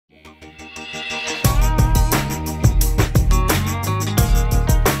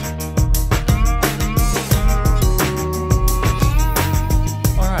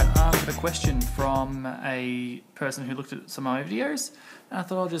a person who looked at some of my videos, and I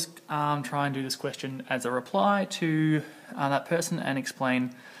thought I'll just try and do this question as a reply to that person and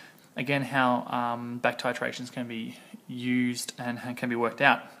explain again how back titrations can be used and can be worked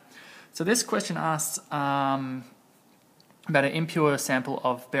out. So this question asks about an impure sample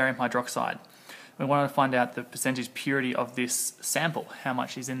of barium hydroxide. We want to find out the percentage purity of this sample, how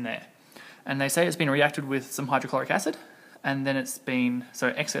much is in there. And they say it's been reacted with some hydrochloric acid, and then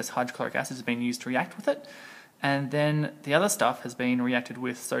so excess hydrochloric acid has been used to react with it, and then the other stuff has been reacted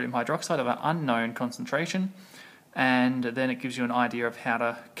with sodium hydroxide of an unknown concentration, and then it gives you an idea of how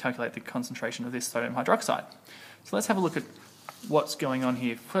to calculate the concentration of this sodium hydroxide. So let's have a look at what's going on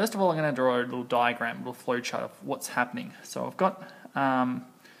here. First of all, I'm going to draw a little diagram, a little flow chart of what's happening. So I've got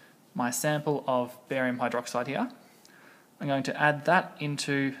my sample of barium hydroxide here. I'm going to add that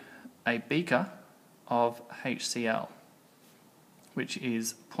into a beaker of HCl, which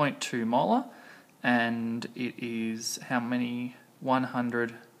is 0.2 molar, and it is how many?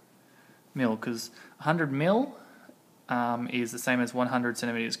 100 mil, because 100 mil is the same as 100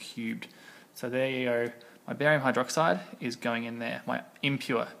 centimeters cubed. So there you go. My barium hydroxide is going in there. My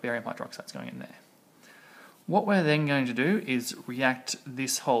impure barium hydroxide is going in there. What we're then going to do is react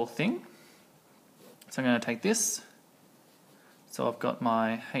this whole thing. So I'm going to take this. So I've got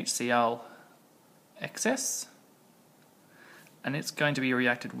my HCl excess, and it's going to be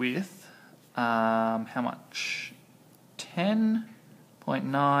reacted with how much?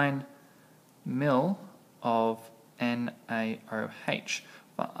 10.9 mil of NaOH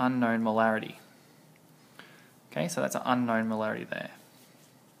for unknown molarity. Okay, so that's an unknown molarity there.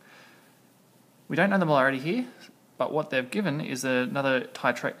 We don't know the molarity here, but what they've given is another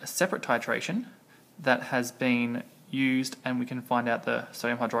a separate titration that has been used, and we can find out the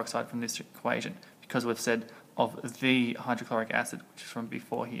sodium hydroxide from this equation because we've said of the hydrochloric acid, which is from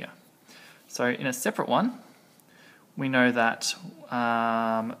before here. So in a separate one, we know that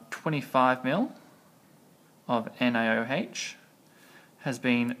 25 mil of NaOH has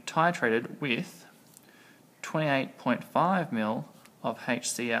been titrated with 28.5 mil of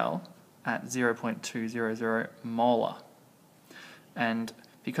HCl at 0.200 molar. And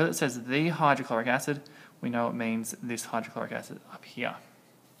because it says the hydrochloric acid, we know it means this hydrochloric acid up here.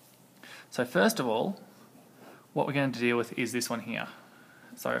 So first of all, what we're going to deal with is this one here.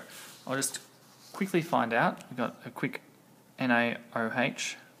 So I'll just quickly find out. We've got a quick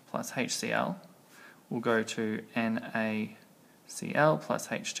NaOH plus HCl. We'll go to NaCl plus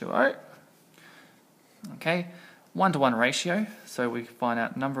H2O. Okay, 1-to-1 ratio. So we find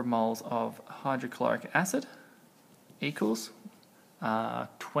out number of moles of hydrochloric acid equals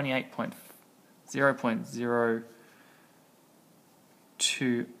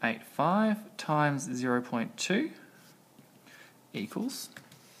 0.0285 times 0.2 equals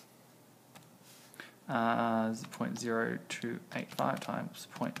 0.0285 times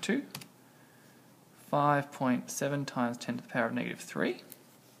 0.2, 5.7 times 10 to the power of -3,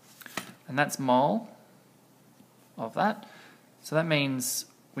 and that's mole of that. So that means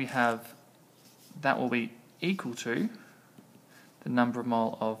we have, that will be equal to the number of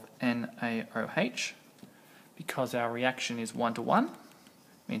mole of NaOH, because our reaction is 1-to-1,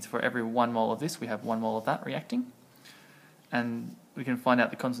 means for every 1 mole of this we have 1 mole of that reacting, and we can find out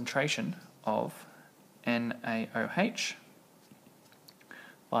the concentration of NaOH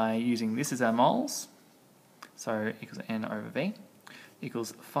by using this as our moles, so equals N over V,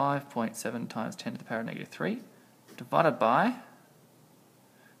 equals 5.7 times 10 to the power of -3, divided by,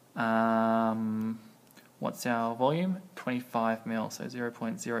 what's our volume? 25 mil, so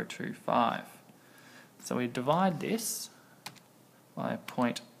 0.025. So we divide this by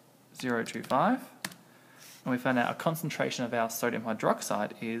 0.025, and we found out our concentration of our sodium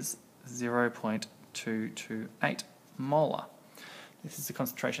hydroxide is 0.228 molar. This is the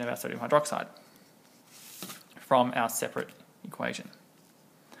concentration of our sodium hydroxide from our separate equation.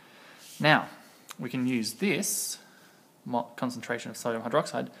 Now, we can use this concentration of sodium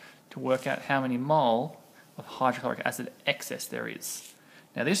hydroxide to work out how many mole of hydrochloric acid excess there is.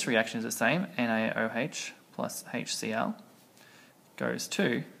 Now this reaction is the same, NaOH plus HCl goes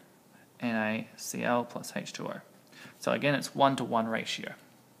to NaCl plus H2O. So again, it's 1-to-1 ratio.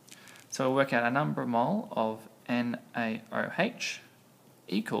 So we'll work out our number of mole of NaOH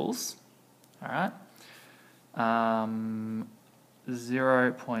equals, alright,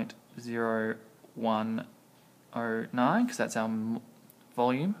 0.0109, because that's our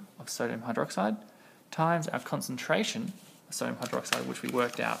volume of sodium hydroxide, times our concentration of sodium hydroxide, which we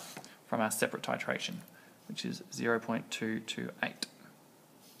worked out from our separate titration, which is 0.228.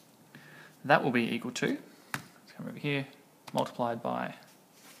 That will be equal to, let's come over here, multiplied by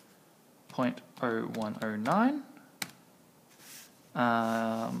 0.0109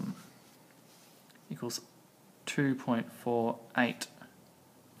 equals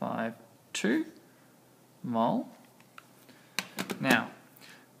 2.4852 mole. Now,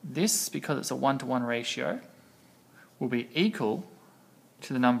 this, because it's a 1-to-1 ratio, will be equal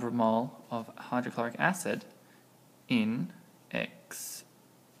to the number of mole of hydrochloric acid in excess.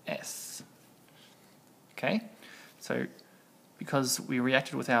 Okay, so because we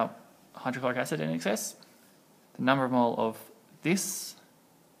reacted with our hydrochloric acid in excess, the number of mole of this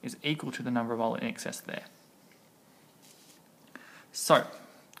is equal to the number of mole in excess there. So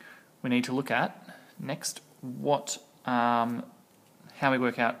we need to look at next how we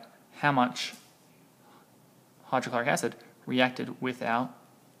work out how much hydrochloric acid reacted with our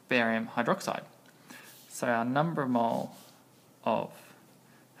barium hydroxide. So our number of mole of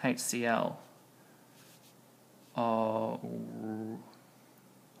HCl, I'll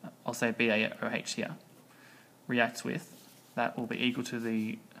say BaOH here, reacts with, that will be equal to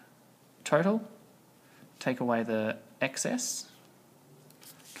the total, take away the excess.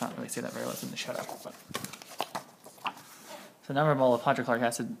 Can't really see that very well, it's in the shadow. But. So the number of mole of hydrochloric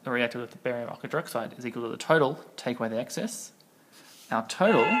acid reacted with the barium hydroxide is equal to the total, take away the excess. Our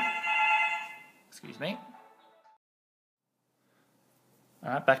total, excuse me.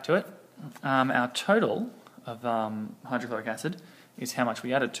 Alright, back to it. Our total of hydrochloric acid is how much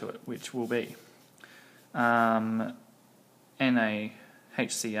we added to it, which will be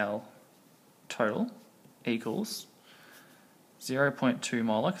NaHCl total equals 0.2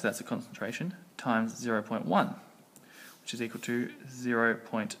 molar, because that's a concentration, times 0.1, which is equal to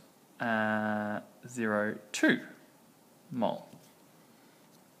 0.02 mole.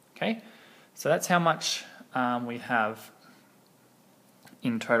 Okay, so that's how much we have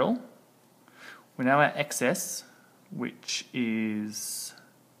in total. We know our excess, which is,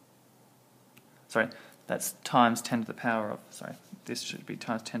 that's times 10 to the power of, this should be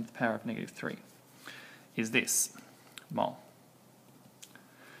times 10 to the power of -3, is this mole.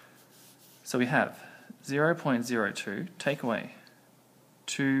 So we have 0.02 take away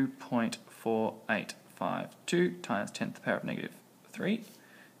 2.4852 times 10 to the power of -3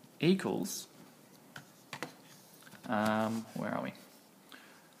 equals, where are we?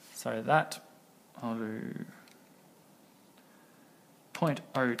 So that, I'll do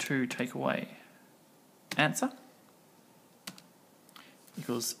 0.02 take away answer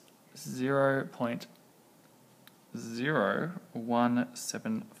equals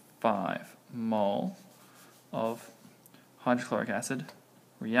 0.0175 mole of hydrochloric acid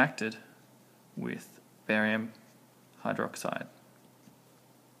reacted with barium hydroxide.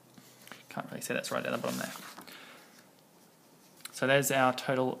 Can't really see that's right down the bottom there. So there's our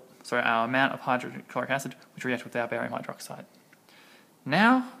total, our amount of hydrochloric acid which reacted with our barium hydroxide.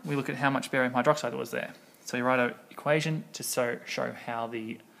 Now we look at how much barium hydroxide was there. So you write an equation to show how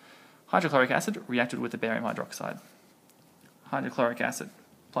the hydrochloric acid reacted with the barium hydroxide. Hydrochloric acid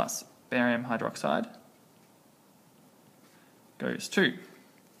plus barium hydroxide goes to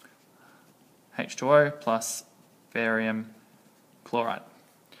H2O plus barium chloride.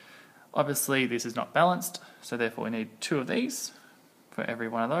 Obviously this is not balanced, so therefore we need 2 of these for every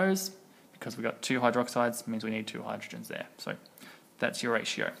one of those. Because we've got 2 hydroxides, means we need 2 hydrogens there. So that's your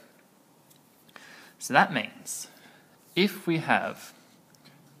ratio. So that means if we have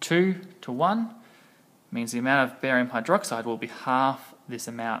 2 to 1, means the amount of barium hydroxide will be half this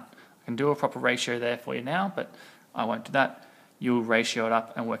amount. I can do a proper ratio there for you now, but I won't do that. You'll ratio it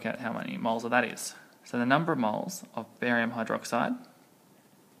up and work out how many moles of that is. So the number of moles of barium hydroxide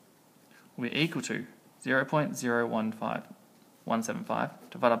will be equal to 0.015175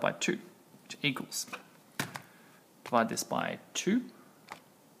 divided by 2, which equals, divide this by 2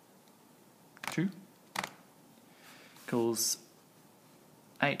 equals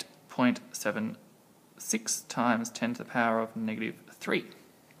 8.76 times 10 to the power of -3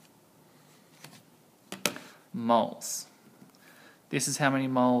 moles. This is how many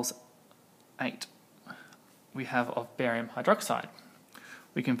moles, 8, we have of barium hydroxide.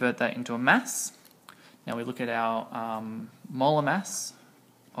 We convert that into a mass. Now we look at our molar mass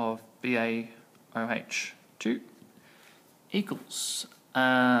of BaOH2 equals,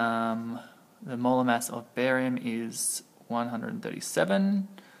 the molar mass of barium is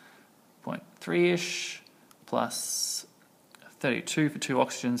 137.3-ish plus 32 for 2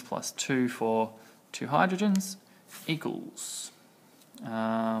 oxygens plus 2 for 2 hydrogens equals, where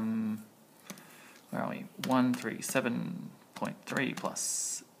are we, 137.3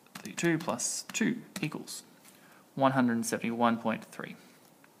 plus 32 plus 2 equals 171.3.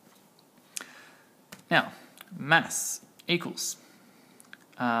 Now, mass equals,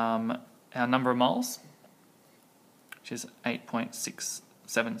 our number of moles, which is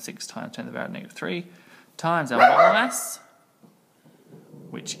 8.676 times 10 to the power of negative 3, times our mole mass,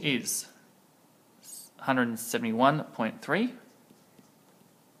 which is 171.3,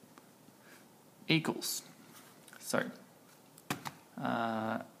 equals, so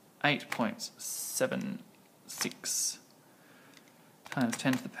 8.76 times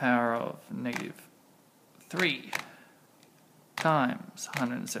 10 to the power of negative 3 times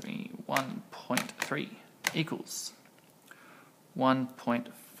 171.3 equals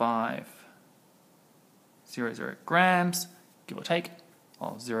 1.500 grams, give or take,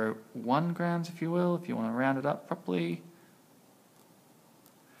 or 0.1 grams if you will, if you want to round it up properly.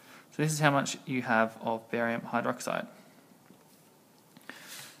 So this is how much you have of barium hydroxide.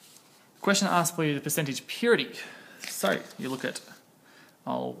 The question asks for you the percentage purity. So you look at,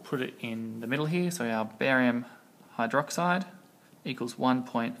 I'll put it in the middle here, so our barium hydroxide equals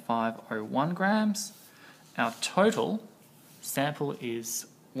 1.501 grams. Our total sample is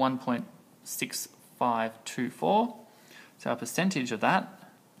 1.6524. So our percentage of that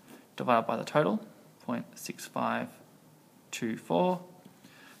divided by the total, 0.6524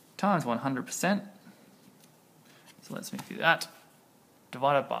 times 100%. So let's do that.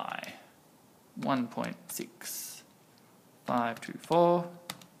 Divided by 1.6524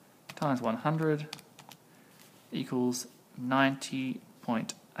 times 100 equals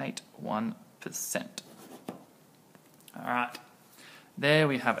 90.81%. Alright, there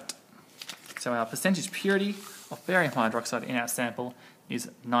we have it. So our percentage purity of barium hydroxide in our sample is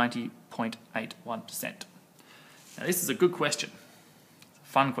 90.81%. Now this is a good question. It's a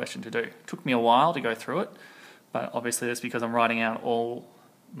fun question to do. It took me a while to go through it, but obviously that's because I'm writing out all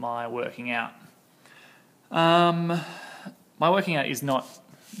my working out. My working out is not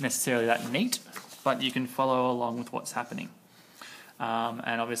necessarily that neat, but you can follow along with what's happening.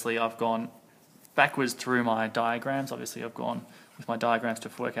 And obviously I've gone backwards through my diagrams. Obviously I've gone with my diagrams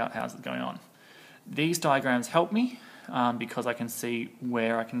to work out how's it going on. These diagrams help me because I can see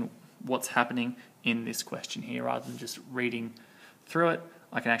what's happening in this question here rather than just reading through it.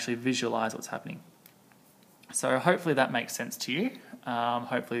 I can actually visualize what's happening. So hopefully that makes sense to you.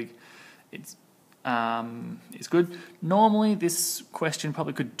 Hopefully it's good. Normally this question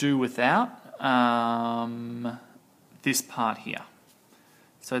probably could do without this part here.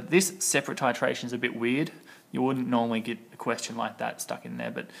 So this separate titration is a bit weird. You wouldn't normally get a question like that stuck in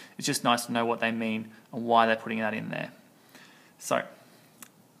there, but it's just nice to know what they mean and why they're putting that in there. So,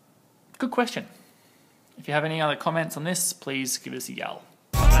 good question. If you have any other comments on this, please give us a yell.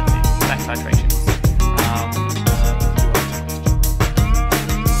 That's it. Back titration.